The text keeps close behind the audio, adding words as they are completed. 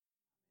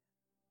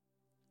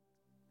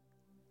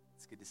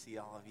It's good to see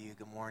all of you.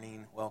 Good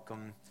morning.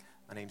 Welcome.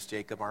 My name's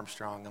Jacob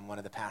Armstrong. I'm one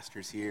of the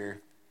pastors here.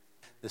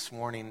 This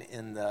morning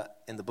in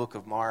the book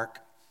of Mark,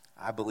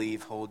 I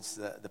believe holds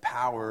the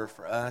power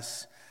for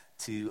us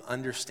to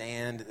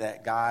understand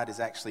that God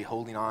is actually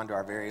holding on to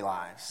our very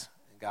lives.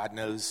 God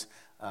knows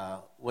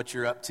what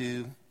you're up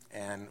to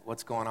and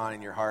what's going on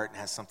in your heart and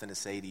has something to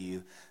say to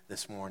you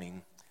this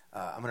morning.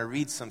 I'm going to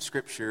read some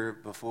scripture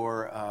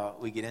before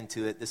we get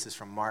into it. This is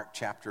from Mark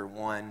chapter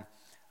 1.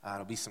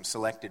 It'll be some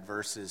selected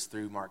verses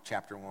through Mark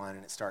chapter 1,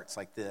 and it starts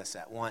like this.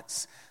 At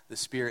once, the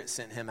Spirit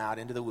sent him out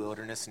into the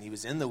wilderness, and he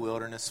was in the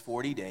wilderness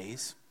 40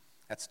 days.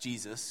 That's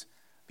Jesus,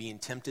 being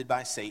tempted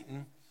by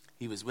Satan.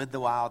 He was with the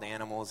wild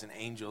animals, and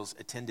angels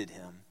attended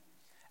him.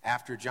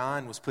 After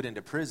John was put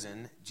into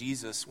prison,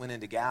 Jesus went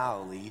into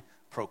Galilee,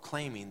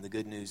 proclaiming the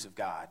good news of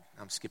God.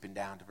 I'm skipping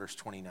down to verse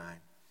 29.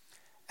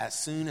 As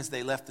soon as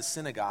they left the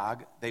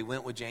synagogue, they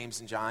went with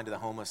James and John to the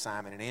home of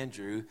Simon and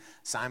Andrew.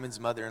 Simon's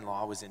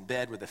mother-in-law was in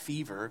bed with a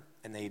fever,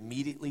 and they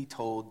immediately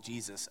told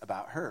Jesus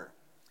about her.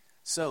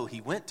 So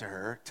he went to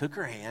her, took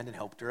her hand, and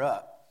helped her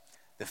up.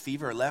 The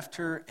fever left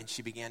her, and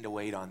she began to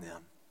wait on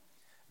them.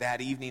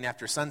 That evening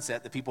after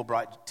sunset, the people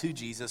brought to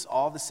Jesus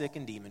all the sick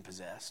and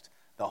demon-possessed.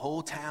 The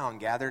whole town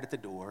gathered at the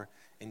door,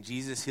 and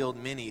Jesus healed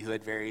many who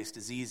had various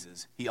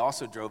diseases. He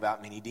also drove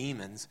out many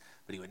demons,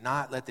 but he would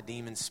not let the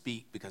demons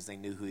speak because they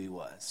knew who he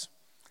was.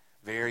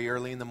 Very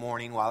early in the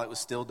morning, while it was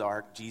still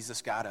dark,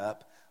 Jesus got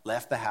up,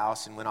 left the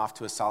house, and went off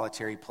to a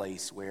solitary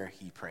place where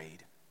he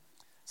prayed.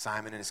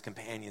 Simon and his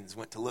companions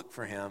went to look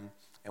for him,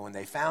 and when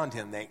they found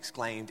him, they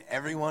exclaimed,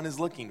 "Everyone is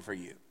looking for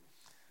you."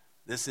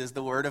 This is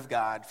the word of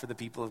God for the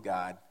people of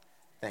God.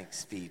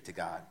 Thanks be to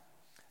God.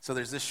 So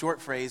there's this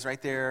short phrase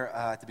right there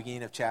at the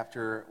beginning of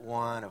chapter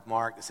 1 of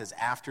Mark that says,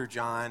 after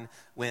John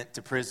went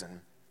to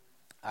prison.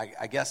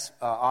 I guess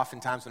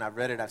oftentimes when I've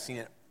read it, I've seen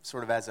it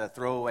sort of as a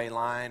throwaway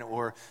line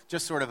or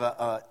just sort of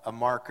a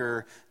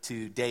marker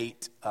to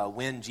date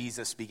when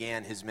Jesus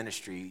began his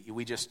ministry.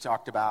 We just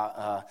talked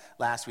about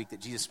last week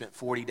that Jesus spent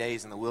 40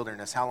 days in the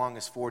wilderness. How long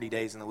is 40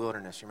 days in the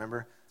wilderness? You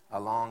remember?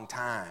 A long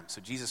time. So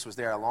Jesus was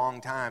there a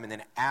long time, and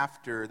then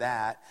after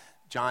that,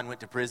 John went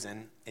to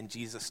prison, and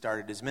Jesus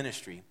started his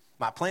ministry.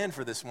 My plan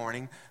for this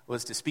morning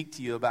was to speak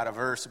to you about a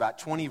verse, about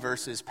 20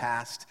 verses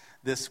past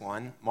this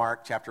one,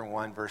 Mark chapter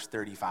 1, verse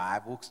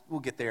 35.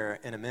 We'll get there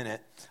in a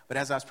minute. But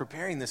as I was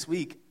preparing this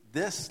week,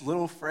 this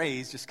little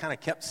phrase just kind of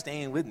kept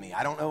staying with me.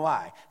 I don't know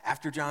why.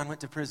 After John went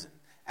to prison.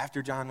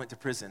 After John went to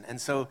prison. And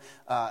so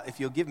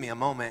if you'll give me a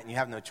moment, and you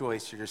have no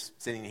choice, you're just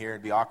sitting here,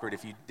 it'd be awkward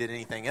if you did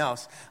anything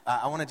else.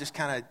 I want to just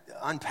kind of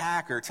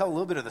unpack or tell a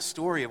little bit of the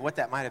story of what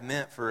that might have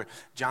meant for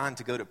John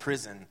to go to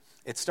prison.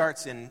 It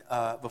starts in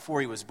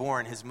before he was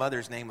born. His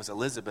mother's name was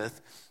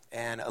Elizabeth,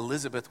 and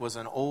Elizabeth was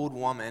an old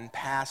woman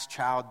past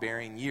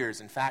childbearing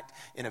years. In fact,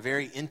 in a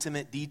very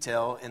intimate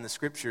detail in the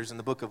scriptures, in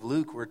the book of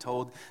Luke, we're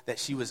told that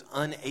she was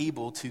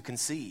unable to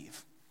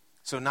conceive.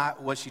 So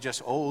not was she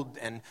just old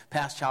and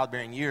past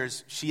childbearing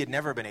years, she had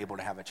never been able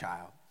to have a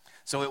child.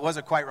 So it was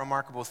a quite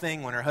remarkable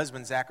thing when her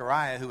husband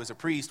Zechariah, who was a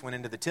priest, went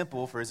into the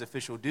temple for his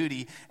official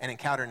duty and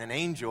encountered an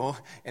angel,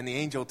 and the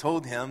angel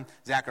told him,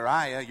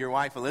 Zechariah, your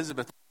wife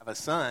Elizabeth will have a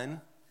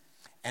son,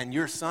 and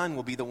your son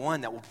will be the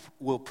one that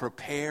will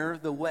prepare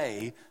the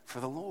way for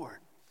the Lord.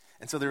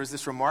 And so there was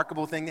this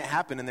remarkable thing that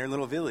happened in their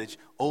little village.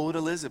 Old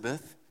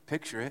Elizabeth,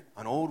 picture it,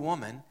 an old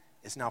woman,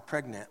 is now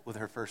pregnant with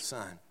her first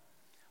son.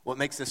 What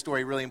makes this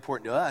story really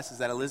important to us is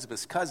that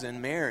Elizabeth's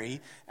cousin,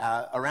 Mary,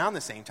 around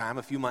the same time,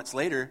 a few months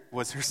later,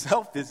 was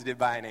herself visited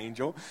by an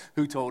angel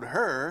who told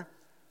her,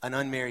 an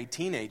unmarried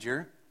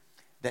teenager,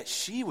 that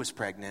she was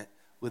pregnant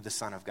with the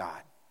Son of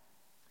God.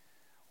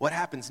 What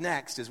happens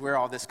next is where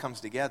all this comes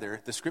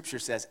together. The scripture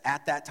says,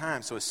 at that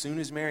time, so as soon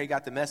as Mary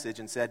got the message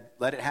and said,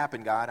 let it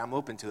happen, God, I'm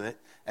open to it.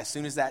 As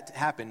soon as that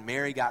happened,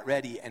 Mary got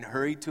ready and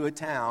hurried to a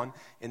town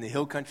in the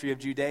hill country of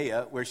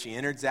Judea where she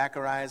entered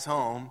Zechariah's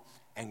home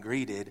and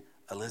greeted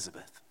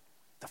Elizabeth.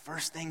 The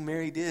first thing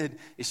Mary did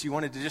is she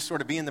wanted to just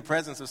sort of be in the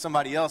presence of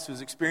somebody else who's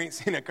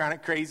experiencing a kind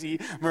of crazy,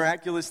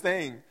 miraculous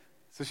thing.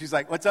 So she's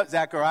like, what's up,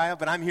 Zechariah?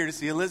 But I'm here to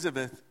see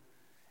Elizabeth.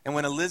 And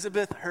when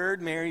Elizabeth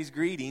heard Mary's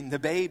greeting, the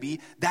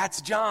baby,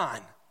 that's John.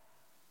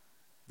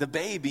 The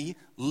baby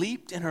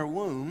leaped in her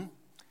womb,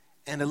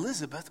 and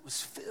Elizabeth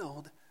was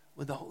filled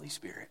with the Holy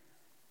Spirit.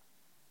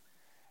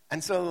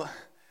 And so,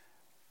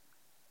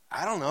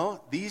 I don't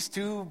know, these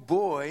two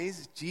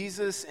boys,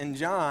 Jesus and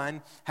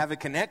John, have a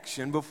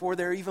connection before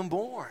they're even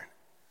born.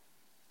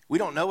 We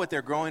don't know what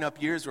their growing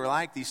up years were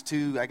like, these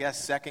two, I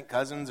guess, second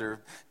cousins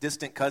or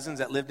distant cousins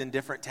that lived in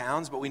different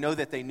towns, but we know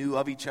that they knew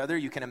of each other.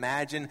 You can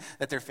imagine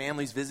that their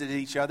families visited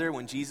each other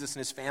when Jesus and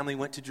his family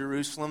went to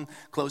Jerusalem.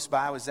 Close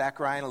by was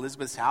Zechariah and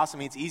Elizabeth's house. I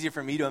mean, it's easier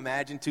for me to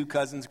imagine two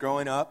cousins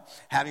growing up,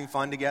 having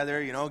fun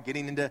together, you know,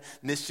 getting into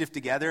mischief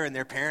together, and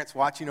their parents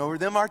watching over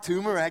them, our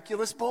two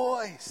miraculous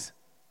boys.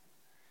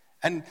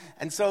 And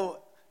so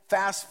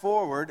fast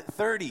forward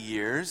 30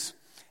 years,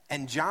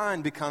 and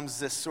John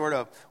becomes this sort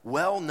of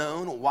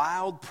well-known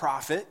wild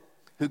prophet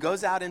who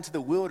goes out into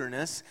the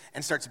wilderness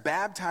and starts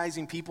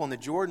baptizing people in the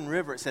Jordan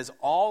River. It says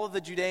all of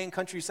the Judean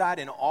countryside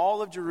and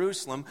all of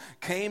Jerusalem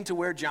came to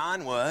where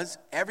John was.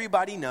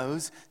 Everybody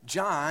knows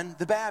John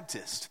the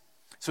Baptist.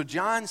 So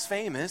John's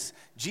famous,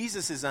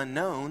 Jesus is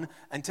unknown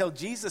until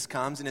Jesus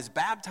comes and is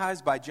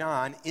baptized by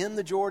John in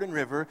the Jordan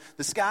River.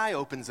 The sky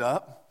opens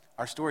up.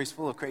 Our story's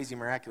full of crazy,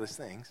 miraculous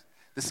things.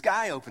 The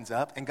sky opens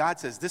up and God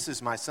says, "This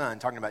is my son,"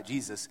 talking about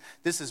Jesus.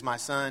 "This is my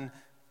son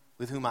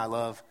with whom I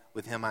love,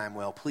 with him I am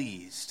well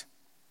pleased."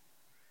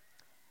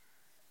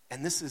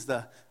 And this is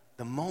the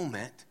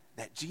moment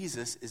that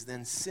Jesus is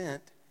then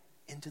sent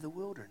into the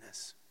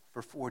wilderness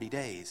for 40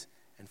 days.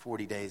 And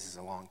 40 days is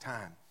a long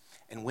time.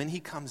 And when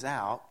he comes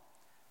out,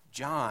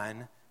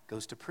 John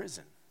goes to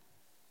prison.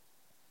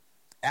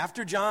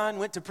 After John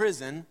went to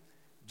prison,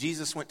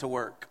 Jesus went to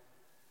work.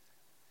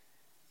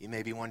 You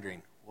may be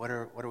wondering, what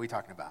are we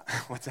talking about?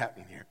 What's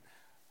happening here?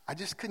 I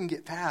just couldn't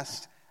get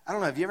past. I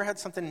don't know, have you ever had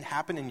something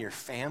happen in your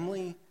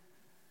family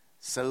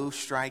so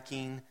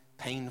striking,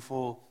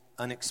 painful,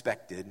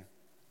 unexpected,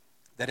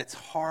 that it's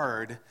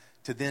hard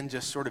to then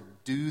just sort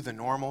of do the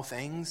normal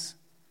things,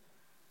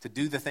 to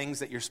do the things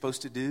that you're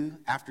supposed to do?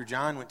 After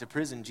John went to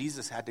prison,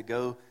 Jesus had to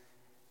go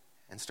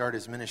and start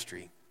his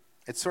ministry.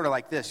 It's sort of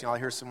like this. I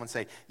hear someone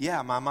say,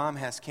 "Yeah, my mom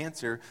has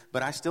cancer,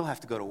 but I still have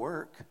to go to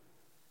work.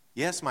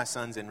 Yes, my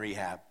son's in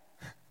rehab."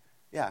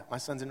 Yeah, my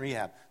son's in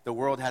rehab. The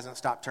world hasn't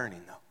stopped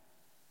turning, though.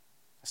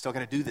 I still got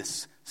to do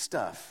this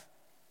stuff.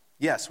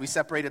 Yes, we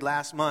separated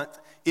last month,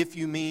 if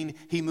you mean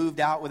he moved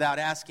out without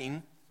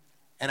asking,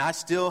 and I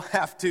still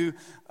have to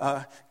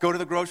go to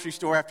the grocery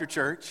store after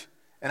church,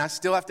 and I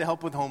still have to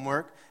help with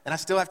homework, and I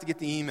still have to get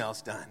the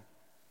emails done.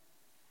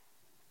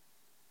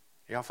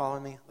 Are y'all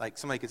following me? Like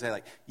somebody could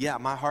say, "Yeah,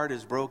 my heart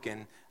is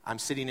broken. I'm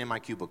sitting in my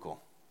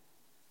cubicle."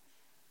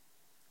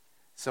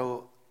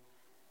 So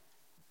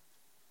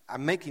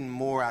I'm making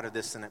more out of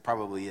this than it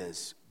probably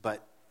is,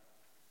 but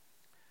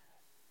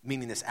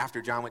meaning this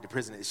after John went to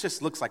prison, it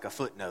just looks like a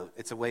footnote.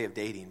 It's a way of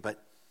dating.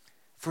 But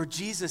for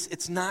Jesus,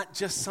 it's not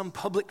just some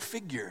public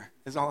figure,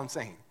 is all I'm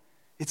saying.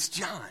 It's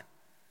John.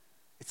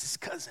 It's his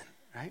cousin,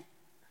 right?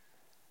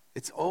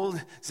 It's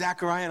old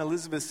Zachariah and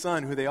Elizabeth's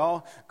son, who they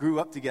all grew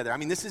up together. I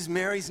mean, this is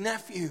Mary's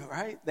nephew,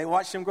 right? They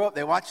watched him grow up.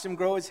 They watched him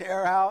grow his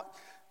hair out.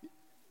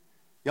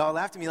 Y'all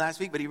laughed at me last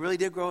week, but he really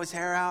did grow his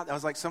hair out. That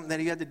was like something that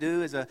he had to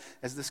do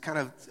as this kind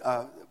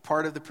of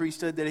part of the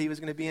priesthood that he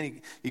was going to be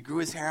in. He grew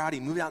his hair out. He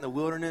moved out in the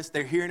wilderness.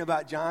 They're hearing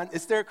about John.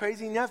 It's their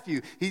crazy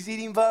nephew. He's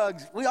eating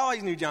bugs. We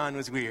always knew John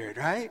was weird,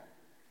 right?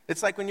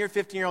 It's like when your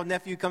 15-year-old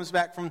nephew comes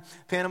back from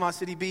Panama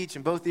City Beach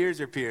and both ears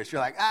are pierced.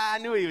 You're like, I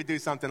knew he would do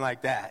something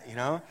like that,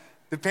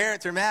 The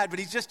parents are mad, but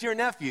he's just your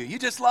nephew. You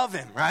just love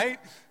him, right?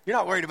 You're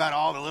not worried about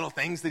all the little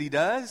things that he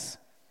does.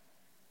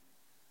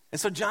 And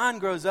so John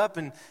grows up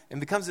and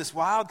becomes this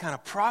wild kind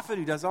of prophet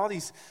who does all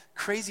these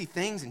crazy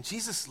things, and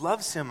Jesus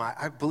loves him.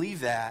 I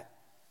believe that.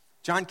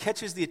 John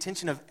catches the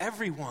attention of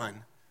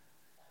everyone.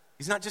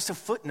 He's not just a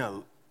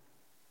footnote.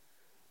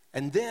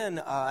 And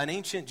then an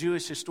ancient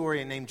Jewish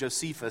historian named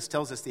Josephus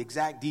tells us the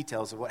exact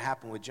details of what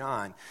happened with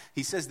John.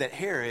 He says that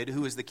Herod,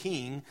 who was the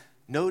king,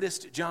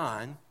 noticed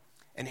John,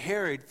 and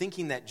Herod,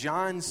 thinking that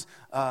John's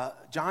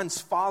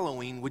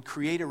following would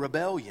create a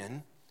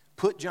rebellion,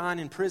 put John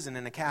in prison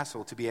in a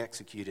castle to be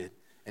executed,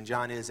 and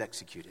John is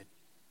executed.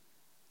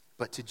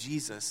 But to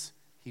Jesus,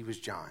 he was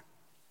John.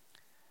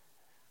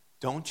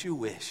 Don't you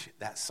wish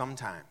that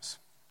sometimes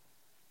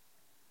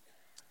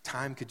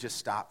time could just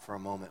stop for a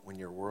moment when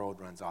your world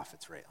runs off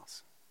its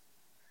rails?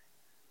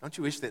 Don't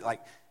you wish that, I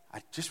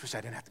just wish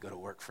I didn't have to go to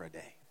work for a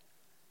day.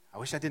 I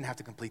wish I didn't have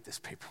to complete this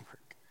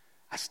paperwork.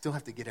 I still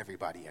have to get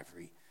everybody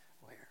everywhere.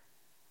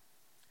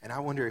 And I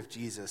wonder if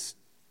Jesus,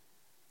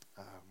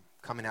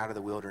 coming out of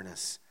the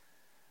wilderness,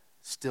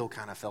 still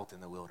kind of felt in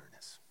the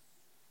wilderness.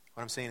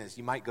 What I'm saying is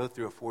you might go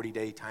through a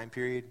 40-day time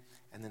period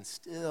and then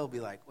still be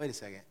like, wait a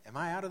second, am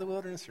I out of the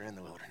wilderness or in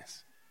the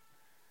wilderness?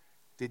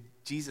 Did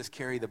Jesus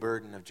carry the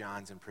burden of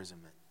John's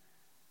imprisonment?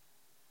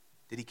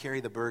 Did he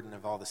carry the burden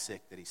of all the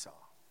sick that he saw?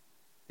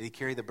 Did he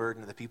carry the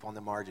burden of the people on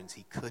the margins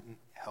he couldn't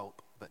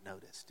help but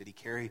notice? Did he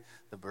carry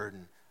the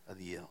burden of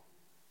the ill?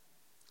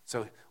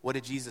 So what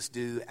did Jesus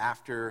do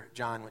after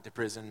John went to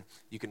prison?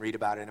 You can read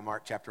about it in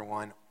Mark chapter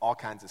 1, all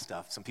kinds of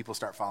stuff. Some people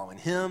start following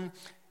him.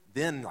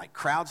 Then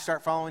crowds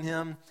start following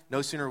him.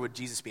 No sooner would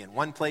Jesus be in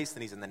one place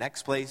than he's in the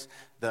next place.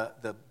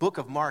 The book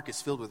of Mark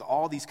is filled with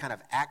all these kind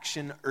of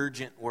action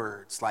urgent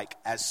words, like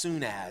as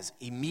soon as,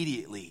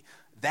 immediately,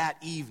 that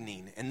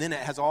evening. And then it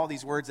has all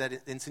these words that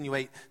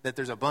insinuate that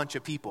there's a bunch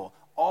of people,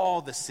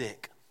 all the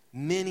sick,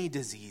 many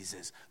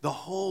diseases, the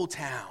whole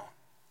town.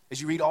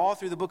 As you read all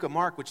through the book of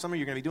Mark, which some of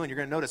you are going to be doing, you're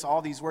going to notice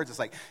all these words. It's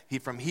like he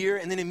from here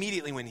and then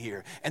immediately went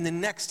here. And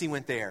then next he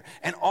went there.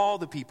 And all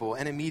the people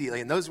and immediately.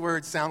 And those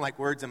words sound like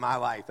words in my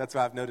life. That's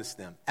why I've noticed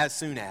them. As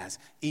soon as,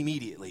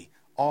 immediately,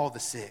 all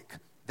the sick.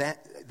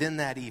 Then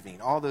that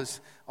evening, all those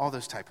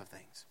type of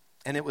things.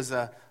 And it was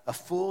a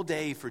full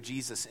day for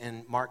Jesus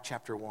in Mark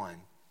chapter 1.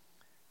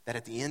 That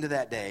at the end of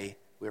that day,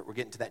 we're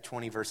getting to that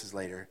 20 verses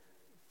later,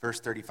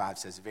 verse 35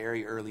 says,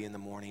 very early in the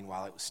morning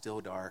while it was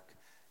still dark,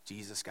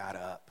 Jesus got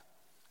up,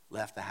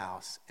 left the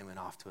house, and went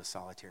off to a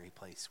solitary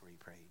place where he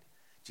prayed.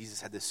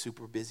 Jesus had this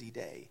super busy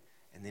day,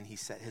 and then he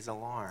set his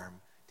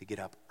alarm to get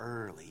up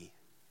early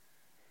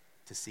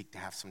to seek to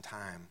have some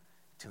time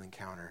to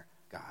encounter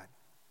God.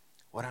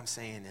 What I'm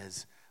saying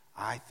is,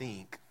 I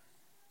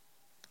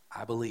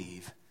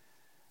believe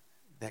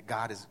that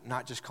God is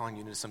not just calling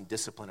you into some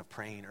discipline of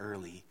praying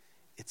early.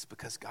 It's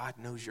because God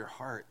knows your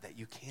heart that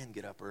you can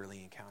get up early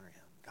and encounter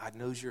him. God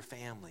knows your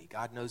family.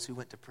 God knows who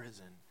went to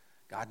prison.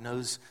 God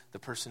knows the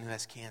person who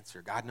has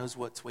cancer. God knows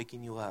what's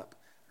waking you up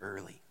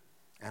early.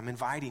 And I'm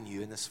inviting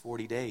you in this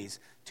 40 days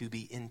to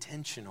be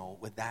intentional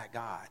with that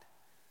God,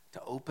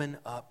 to open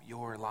up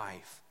your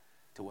life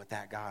to what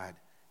that God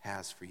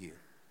has for you.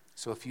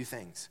 So a few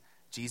things.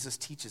 Jesus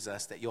teaches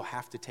us that you'll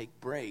have to take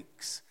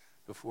breaks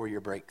before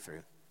your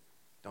breakthrough.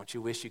 Don't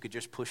you wish you could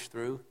just push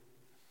through?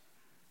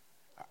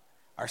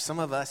 Are some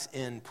of us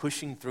in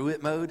pushing through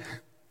it mode?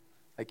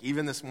 Like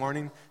even this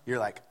morning, you're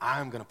like,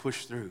 I'm going to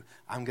push through.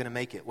 I'm going to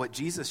make it. What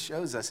Jesus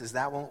shows us is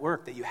that won't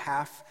work, that you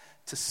have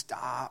to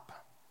stop.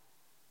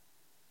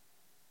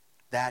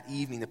 That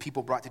evening, the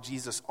people brought to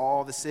Jesus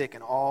all the sick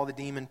and all the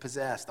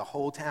demon-possessed, the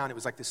whole town. It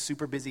was like this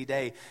super busy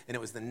day, and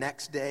it was the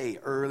next day,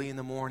 early in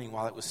the morning,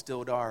 while it was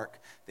still dark,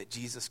 that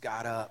Jesus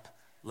got up,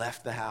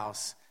 left the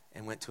house,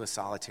 and went to a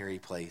solitary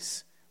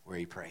place where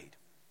he prayed.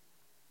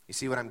 You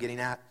see what I'm getting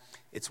at?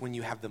 It's when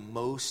you have the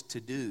most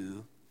to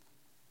do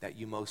that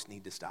you most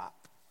need to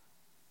stop.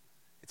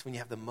 It's when you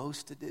have the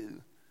most to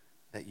do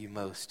that you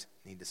most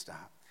need to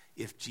stop.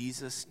 If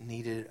Jesus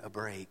needed a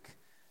break,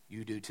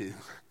 you do too.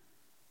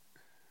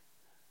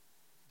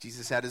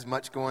 Jesus had as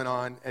much going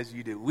on as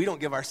you do. We don't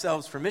give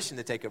ourselves permission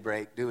to take a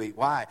break, do we?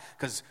 Why?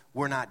 Because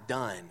we're not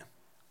done.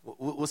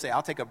 We'll say,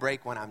 I'll take a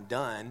break when I'm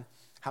done.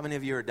 How many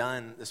of you are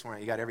done this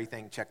morning? You got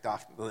everything checked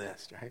off the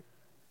list, right?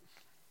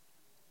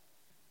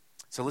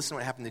 So listen to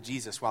what happened to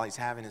Jesus while he's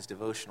having his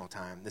devotional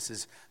time. This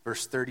is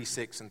verse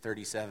 36 and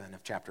 37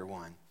 of chapter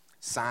 1.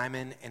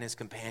 Simon and his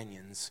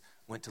companions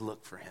went to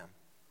look for him.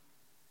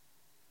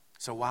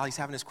 So while he's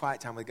having his quiet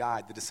time with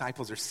God, the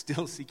disciples are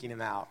still seeking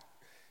him out.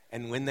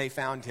 And when they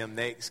found him,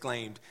 they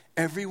exclaimed,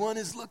 "Everyone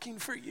is looking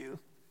for you."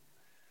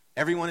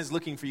 Everyone is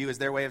looking for you is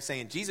their way of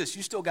saying, Jesus,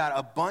 you still got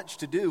a bunch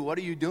to do. What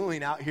are you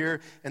doing out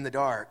here in the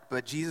dark?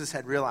 But Jesus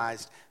had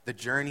realized the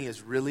journey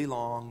is really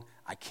long.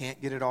 I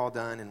can't get it all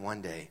done in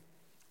one day.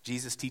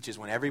 Jesus teaches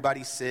when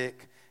everybody's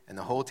sick and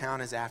the whole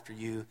town is after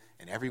you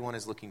and everyone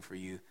is looking for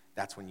you,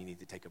 that's when you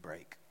need to take a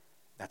break.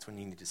 That's when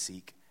you need to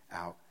seek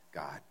out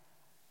God.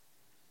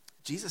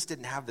 Jesus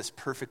didn't have this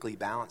perfectly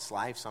balanced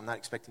life, so I'm not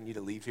expecting you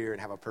to leave here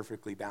and have a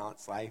perfectly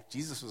balanced life.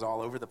 Jesus was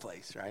all over the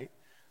place, right?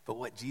 But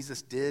what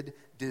Jesus did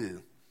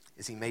do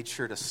is he made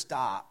sure to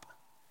stop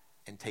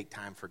and take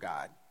time for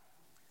God.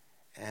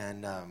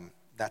 And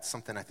that's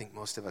something I think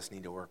most of us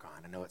need to work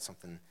on. I know it's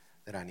something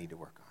that I need to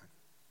work on.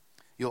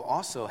 You'll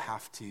also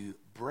have to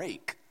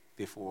break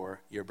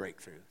before your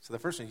breakthrough. So the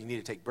first one, you need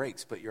to take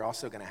breaks, but you're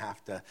also going to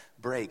have to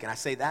break. And I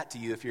say that to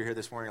you if you're here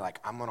this morning, you're like,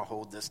 I'm going to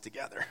hold this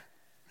together.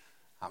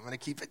 I'm going to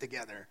keep it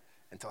together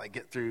until I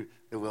get through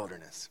the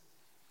wilderness.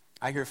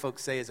 I hear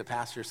folks say as a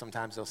pastor,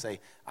 sometimes they'll say,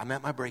 I'm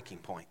at my breaking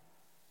point,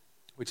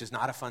 which is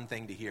not a fun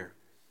thing to hear.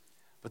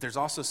 But there's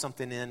also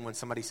something in when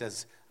somebody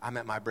says, I'm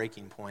at my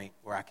breaking point,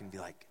 where I can be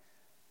like,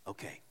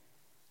 okay.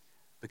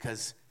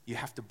 Because you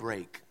have to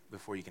break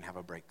before you can have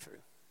a breakthrough.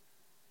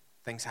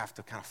 Things have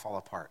to kind of fall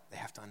apart. They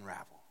have to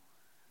unravel.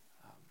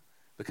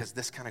 Because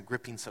this kind of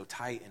gripping so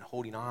tight and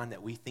holding on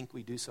that we think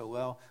we do so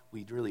well,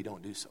 we really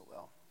don't do so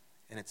well.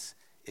 And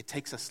it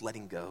takes us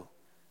letting go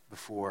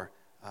before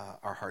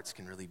our hearts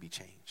can really be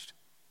changed.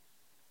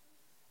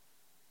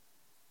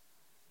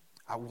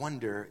 I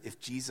wonder if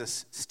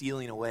Jesus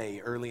stealing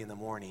away early in the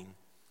morning,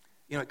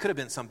 it could have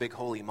been some big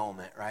holy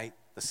moment, right?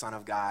 The Son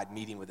of God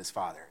meeting with his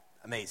Father.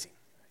 Amazing.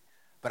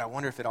 But I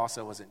wonder if it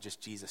also wasn't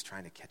just Jesus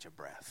trying to catch a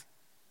breath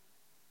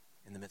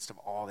in the midst of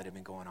all that had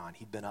been going on.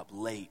 He'd been up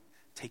late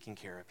taking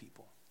care of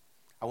people.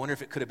 I wonder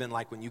if it could have been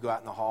like when you go out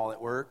in the hall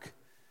at work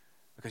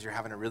because you're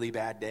having a really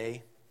bad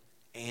day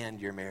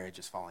and your marriage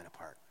is falling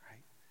apart,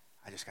 right?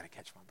 I just got to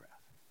catch my breath.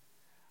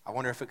 I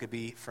wonder if it could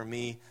be for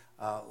me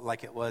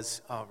like it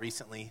was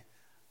recently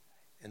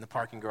in the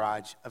parking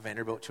garage of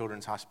Vanderbilt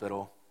Children's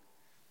Hospital,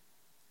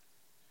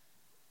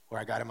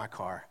 where I got in my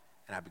car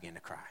and I began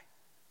to cry.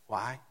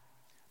 Why?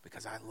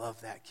 Because I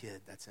love that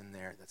kid that's in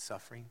there that's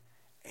suffering,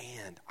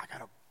 and I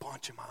got a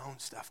bunch of my own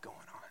stuff going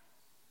on.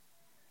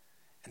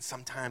 And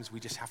sometimes we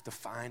just have to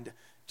find,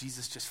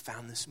 Jesus just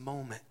found this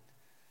moment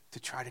to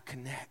try to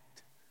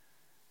connect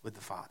with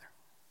the Father.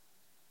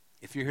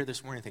 If you're here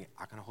this morning thinking,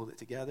 I'm going to hold it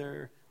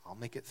together, I'll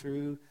make it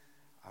through,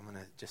 I'm going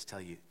to just tell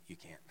you, you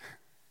can't.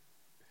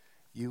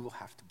 You will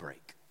have to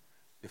break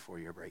before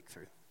your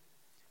breakthrough.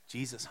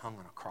 Jesus hung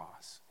on a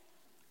cross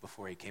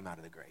before he came out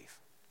of the grave.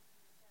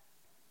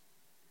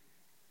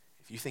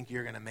 If you think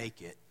you're going to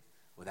make it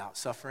without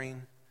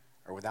suffering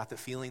or without the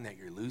feeling that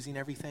you're losing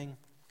everything,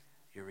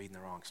 you're reading the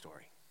wrong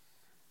story.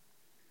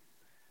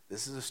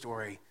 This is a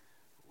story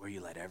where you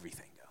let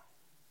everything go.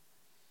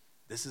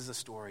 This is a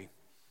story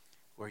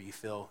where you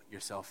feel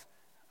yourself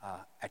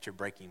at your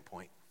breaking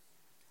point.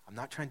 I'm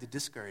not trying to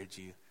discourage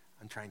you.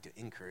 I'm trying to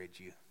encourage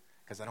you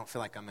because I don't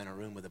feel like I'm in a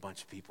room with a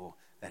bunch of people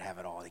that have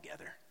it all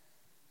together.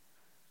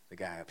 The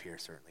guy up here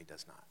certainly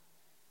does not.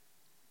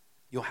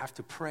 You'll have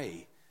to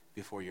pray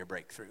before your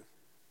breakthrough.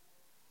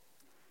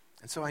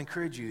 And so I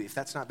encourage you, if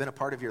that's not been a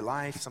part of your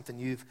life, something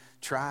you've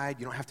tried,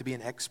 you don't have to be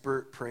an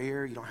expert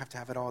prayer. You don't have to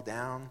have it all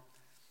down.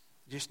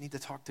 You just need to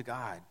talk to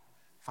God.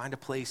 Find a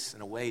place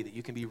and a way that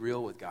you can be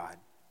real with God.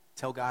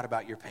 Tell God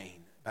about your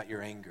pain, about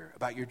your anger,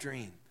 about your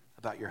dream,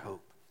 about your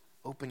hope.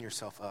 Open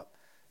yourself up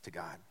to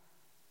God.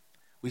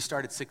 We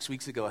started 6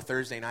 weeks ago a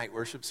Thursday night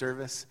worship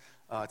service.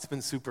 It's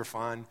been super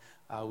fun.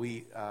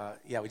 We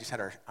just had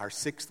our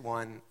sixth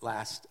one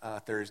last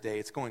Thursday.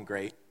 It's going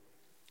great.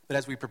 But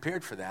as we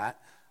prepared for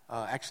that,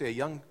 actually a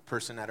young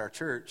person at our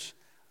church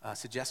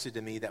suggested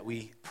to me that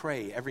we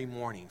pray every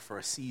morning for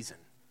a season,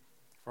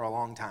 for a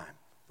long time,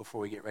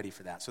 before we get ready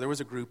for that. So there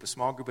was a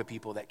small group of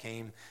people that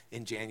came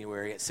in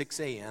January at 6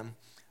 a.m.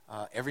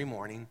 Every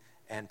morning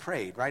and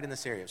prayed right in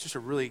this area. It was just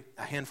a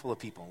handful of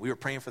people. We were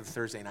praying for the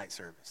Thursday night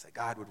service, that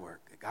God would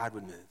work, that God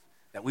would move,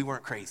 that we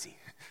weren't crazy,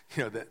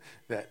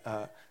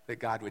 that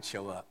God would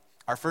show up.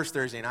 Our first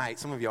Thursday night,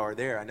 some of y'all are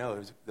there, I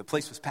know, the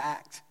place was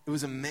packed. It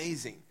was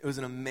amazing. It was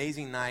an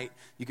amazing night.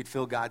 You could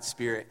feel God's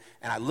Spirit.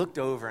 And I looked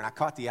over and I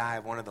caught the eye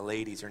of one of the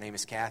ladies, her name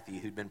is Kathy,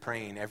 who'd been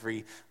praying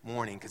every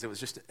morning because it was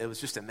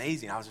just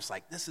amazing. I was just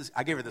like,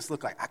 I gave her this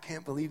look like, I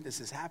can't believe this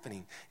is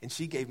happening. And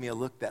she gave me a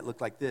look that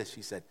looked like this.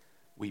 She said,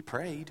 we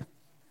prayed.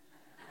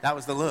 That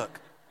was the look.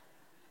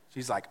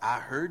 She's like, I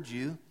heard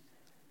you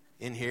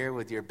in here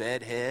with your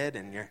bed head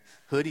and your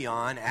hoodie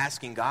on,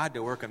 asking God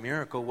to work a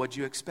miracle. What'd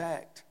you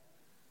expect?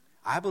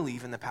 I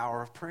believe in the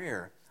power of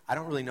prayer. I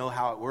don't really know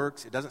how it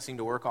works. It doesn't seem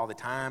to work all the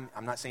time.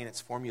 I'm not saying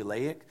it's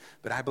formulaic,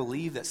 but I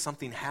believe that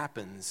something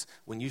happens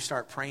when you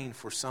start praying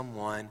for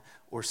someone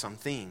or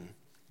something.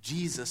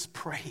 Jesus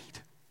prayed.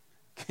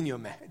 Can you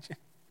imagine?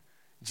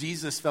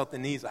 Jesus felt the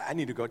need. I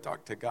need to go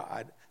talk to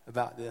God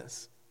about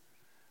this.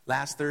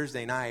 Last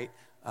Thursday night,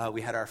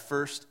 we had our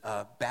first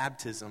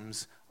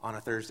baptisms on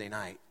a Thursday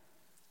night.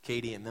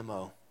 Katie and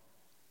Memo.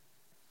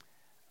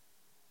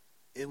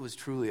 It was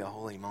truly a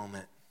holy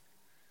moment.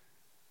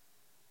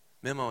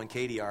 Memo and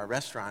Katie are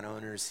restaurant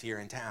owners here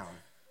in town.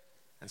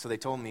 And so they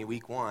told me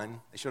week one,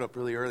 they showed up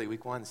really early,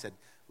 week one, and said,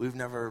 we've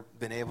never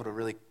been able to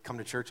really come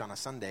to church on a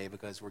Sunday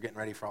because we're getting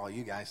ready for all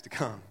you guys to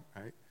come,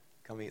 right?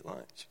 Come eat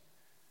lunch.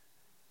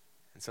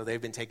 And so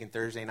they've been taking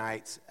Thursday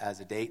nights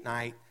as a date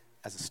night,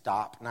 as a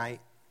stop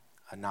night,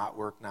 a not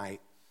work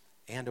night,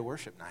 and a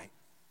worship night.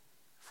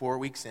 4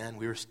 weeks in,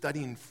 we were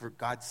studying, for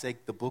God's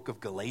sake, the book of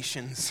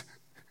Galatians.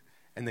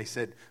 And they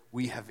said,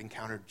 we have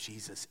encountered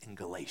Jesus in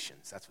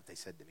Galatians. That's what they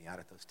said to me out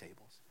at those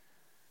tables.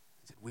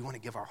 They said, we want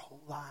to give our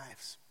whole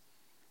lives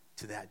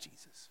to that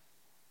Jesus.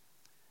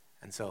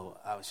 And so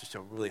it was just a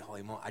really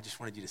holy moment. I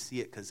just wanted you to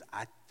see it because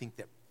I think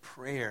that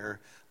prayer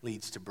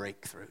leads to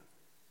breakthrough.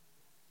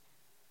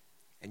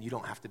 And you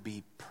don't have to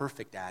be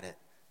perfect at it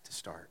to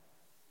start.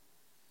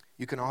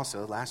 You can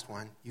also, last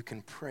one, you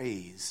can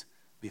praise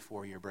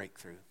before your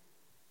breakthrough.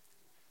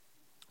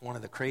 One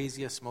of the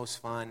craziest,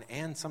 most fun,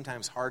 and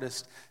sometimes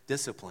hardest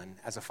discipline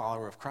as a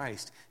follower of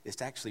Christ is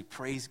to actually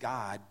praise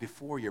God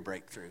before your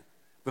breakthrough,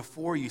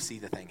 before you see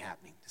the thing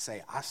happening. To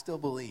say, I still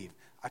believe,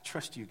 I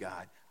trust you,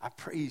 God, I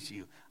praise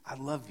you, I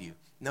love you.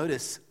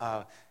 Notice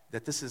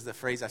that this is the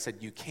phrase I said,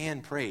 you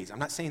can praise. I'm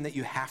not saying that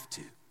you have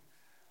to.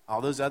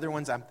 All those other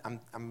ones,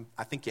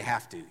 I think you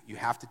have to. You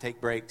have to take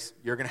breaks.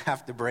 You're going to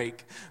have to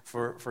break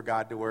for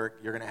God to work.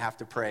 You're going to have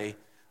to pray.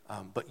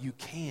 But you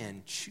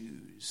can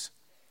choose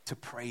to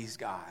praise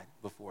God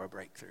before a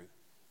breakthrough.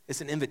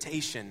 It's an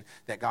invitation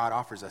that God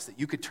offers us, that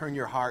you could turn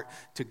your heart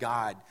to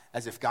God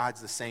as if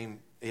God's the same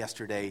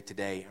yesterday,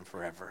 today, and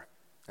forever.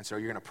 And so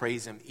you're going to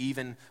praise him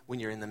even when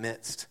you're in the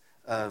midst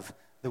of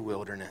the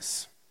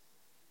wilderness.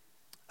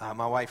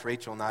 My wife,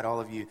 Rachel, not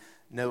all of you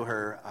know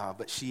her,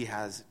 but she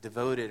has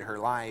devoted her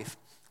life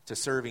to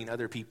serving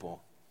other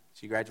people.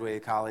 She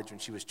graduated college when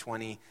she was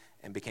 20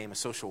 and became a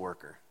social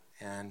worker.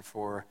 And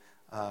for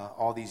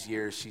all these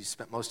years, she's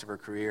spent most of her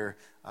career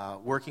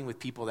working with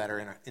people that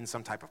are in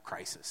some type of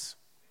crisis.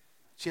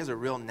 She has a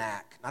real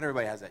knack. Not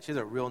everybody has that. She has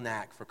a real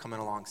knack for coming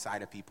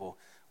alongside of people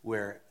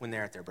when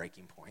they're at their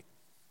breaking point.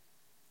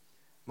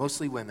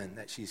 Mostly women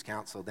that she's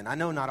counseled. And I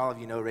know not all of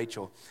you know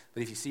Rachel,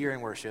 but if you see her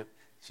in worship,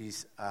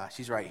 she's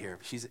right here.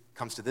 She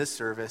comes to this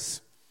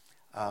service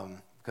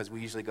because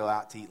we usually go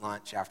out to eat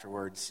lunch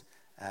afterwards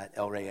at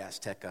El Rey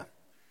Azteca.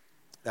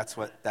 That's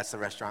the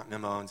restaurant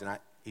Memo owns, and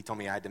he told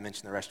me I had to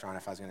mention the restaurant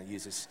if I was going to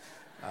use this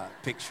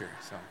picture.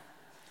 So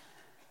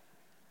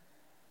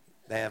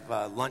they have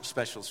lunch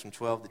specials from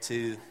 12 to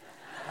 2.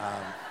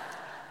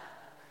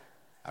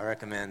 I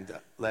recommend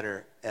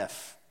letter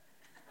F.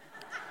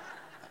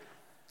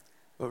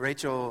 But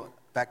Rachel,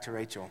 back to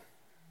Rachel.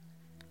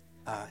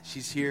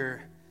 She's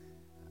here.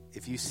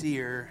 If you see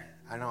her,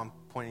 I know I'm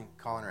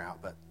calling her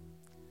out, but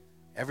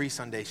every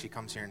Sunday she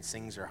comes here and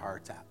sings her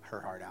heart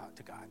out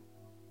to God.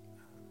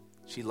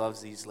 She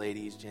loves these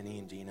ladies, Jenny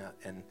and Gina,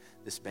 and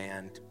this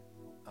band.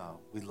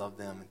 we love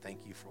them and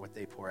thank you for what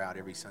they pour out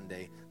every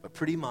Sunday. But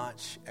pretty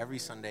much every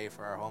Sunday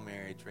for our whole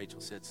marriage, Rachel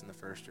sits in the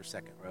first or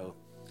second row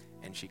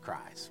and she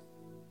cries.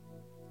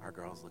 Our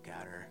girls look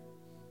at her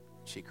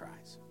and she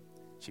cries.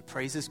 She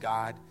praises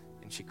God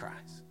and she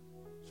cries.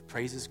 She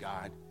praises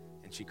God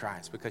and she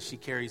cries because she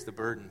carries the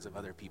burdens of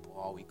other people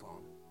all week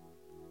long.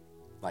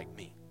 Like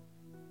me.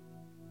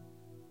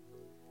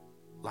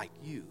 Like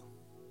you.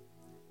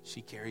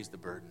 She carries the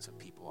burdens of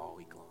people all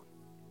week long.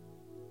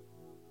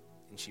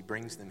 And she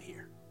brings them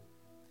here.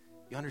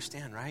 You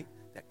understand, right?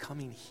 That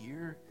coming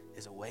here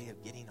is a way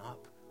of getting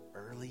up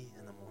early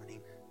in the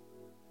morning.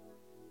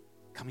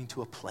 Coming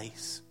to a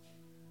place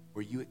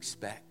where you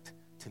expect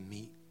to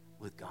meet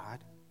with God.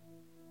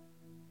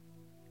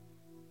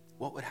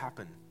 What would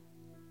happen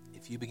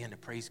if you began to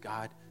praise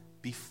God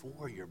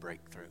before your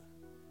breakthrough?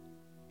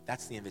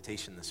 That's the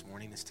invitation this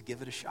morning, is to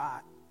give it a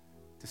shot.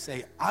 To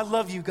say, I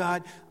love you,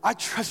 God. I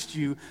trust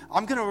you.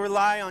 I'm going to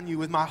rely on you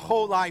with my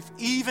whole life,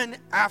 even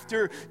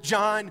after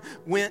John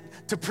went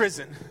to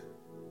prison.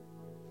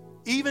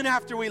 Even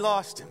after we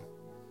lost him.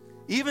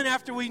 Even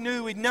after we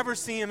knew we'd never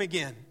see him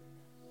again.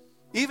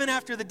 Even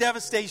after the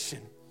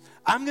devastation.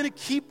 I'm going to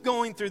keep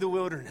going through the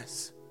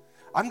wilderness.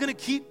 I'm going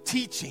to keep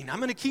teaching. I'm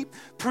going to keep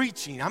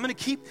preaching. I'm going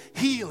to keep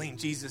healing,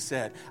 Jesus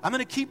said. I'm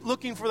going to keep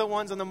looking for the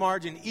ones on the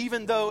margin,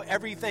 even though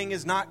everything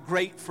is not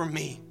great for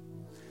me.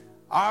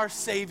 Our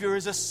Savior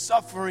is a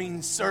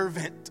suffering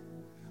servant,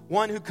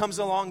 one who comes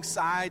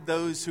alongside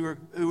those who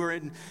are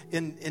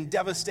in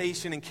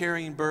devastation and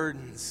carrying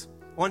burdens,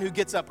 one who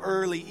gets up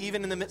early,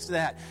 even in the midst of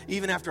that,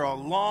 even after a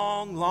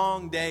long,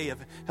 long day of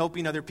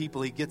helping other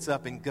people, he gets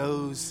up and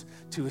goes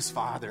to his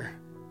Father.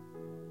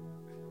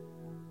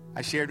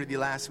 I shared with you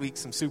last week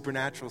some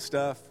supernatural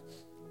stuff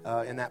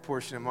in that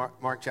portion of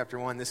Mark chapter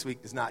 1. This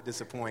week does not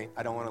disappoint.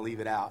 I don't want to leave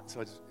it out.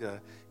 So I'll just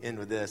end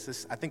with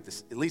this. I think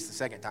this, at least the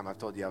second time I've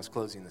told you I was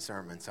closing the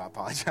sermon, so I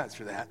apologize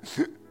for that.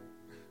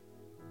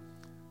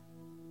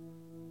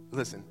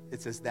 Listen,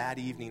 it says that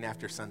evening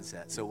after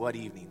sunset. So what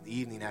evening? The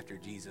evening after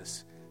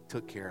Jesus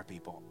took care of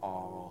people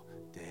all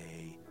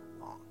day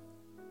long.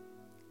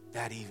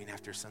 That evening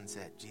after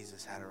sunset,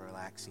 Jesus had a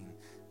relaxing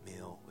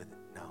meal with it.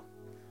 No,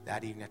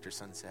 that evening after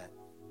sunset,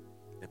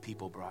 the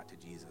people brought to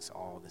Jesus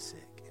all the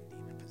sick and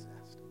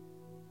demon-possessed.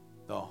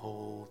 The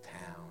whole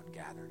town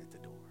gathered at the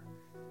door.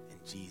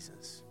 And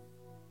Jesus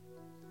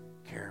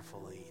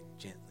carefully and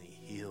gently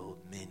healed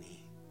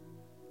many.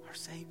 Our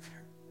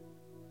Savior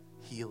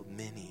healed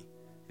many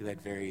who had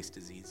various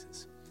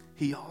diseases.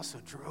 He also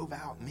drove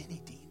out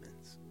many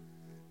demons.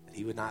 That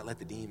he would not let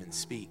the demons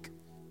speak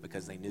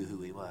because they knew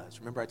who he was.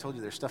 Remember, I told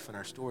you there's stuff in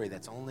our story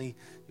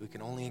we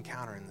can only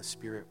encounter in the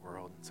spirit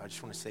world. So I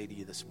just want to say to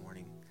you this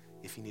morning,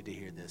 if you need to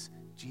hear this,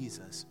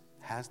 Jesus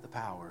has the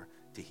power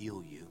to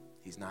heal you.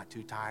 He's not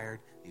too tired.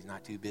 He's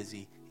not too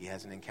busy. He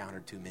hasn't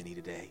encountered too many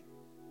today.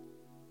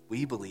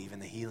 We believe in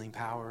the healing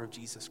power of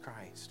Jesus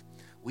Christ.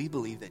 We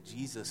believe that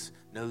Jesus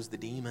knows the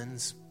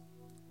demons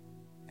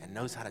and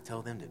knows how to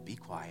tell them to be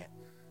quiet.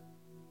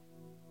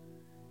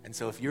 And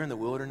so if you're in the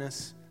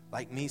wilderness,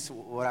 like me, so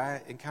what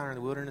I encounter in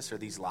the wilderness are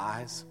these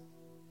lies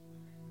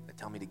that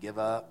tell me to give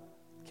up,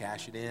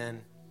 cash it in,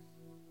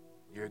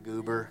 you're a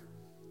goober.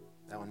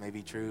 That one may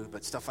be true,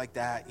 but stuff like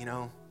that,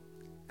 And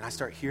I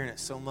start hearing it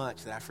so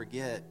much that I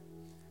forget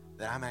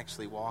that I'm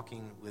actually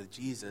walking with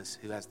Jesus,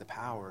 who has the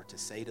power to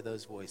say to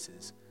those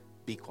voices,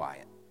 be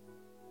quiet.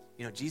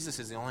 Jesus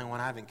is the only one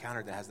I've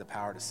encountered that has the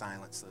power to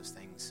silence those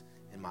things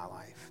in my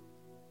life.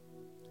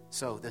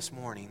 So this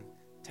morning,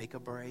 take a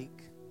break.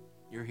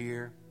 You're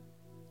here.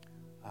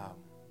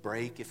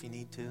 Break if you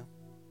need to.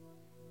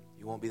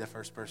 You won't be the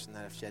first person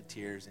that have shed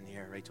tears in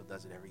here. Rachel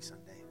does it every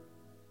Sunday.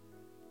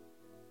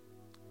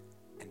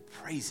 And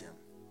praise him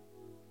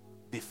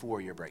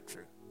before your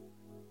breakthrough.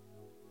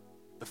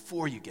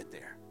 Before you get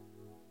there,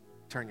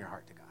 turn your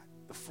heart to God.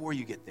 Before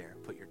you get there,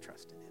 put your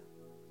trust in him.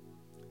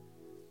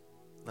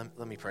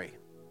 Let me pray.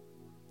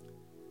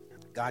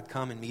 God,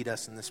 come and meet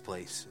us in this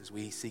place as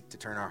we seek to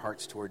turn our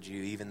hearts towards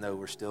you, even though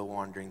we're still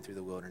wandering through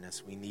the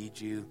wilderness. We need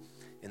you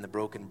in the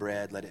broken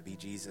bread. Let it be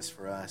Jesus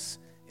for us.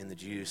 In the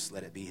juice,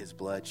 let it be his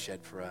blood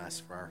shed for us,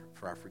 for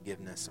our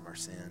forgiveness of our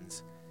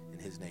sins. In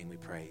his name we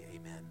pray,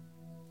 amen.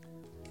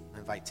 I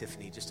invite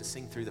Tiffany just to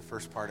sing through the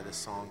first part of this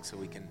song so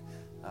we can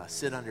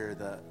sit under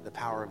the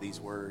power of these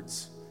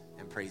words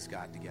and praise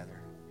God together.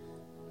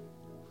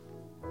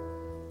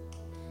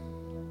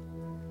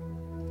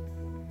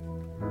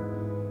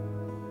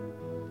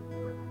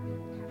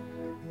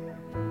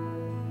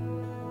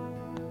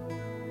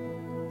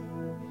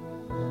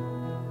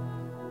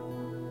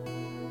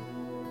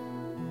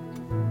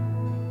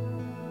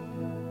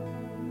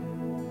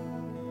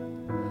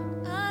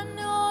 I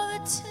know the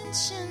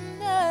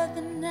tension of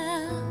the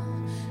now.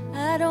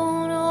 I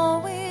don't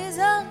always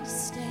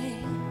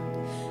understand.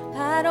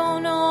 I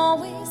don't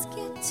always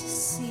get to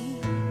see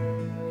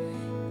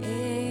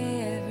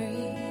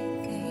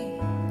everything.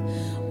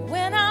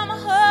 When I'm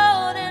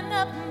holding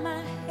up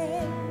my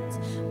head,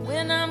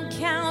 when I'm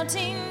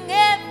counting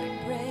every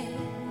breath,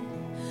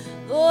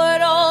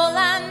 Lord, all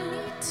I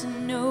need to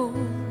know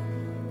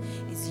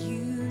is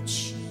you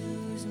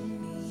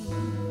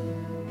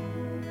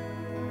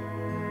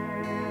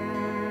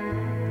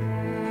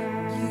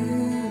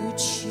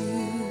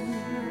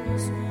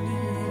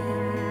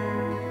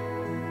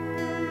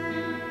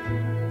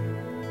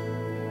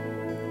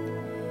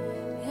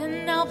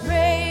I'll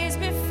praise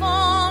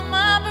before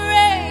my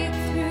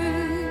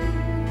breakthrough,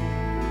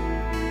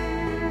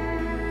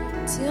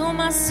 till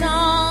my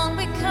song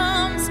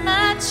becomes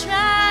my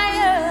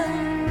triumph.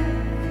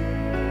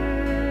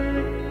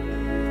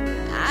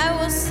 I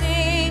will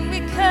sing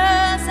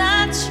because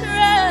I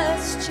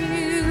trust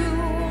you.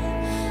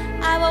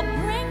 I will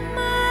bring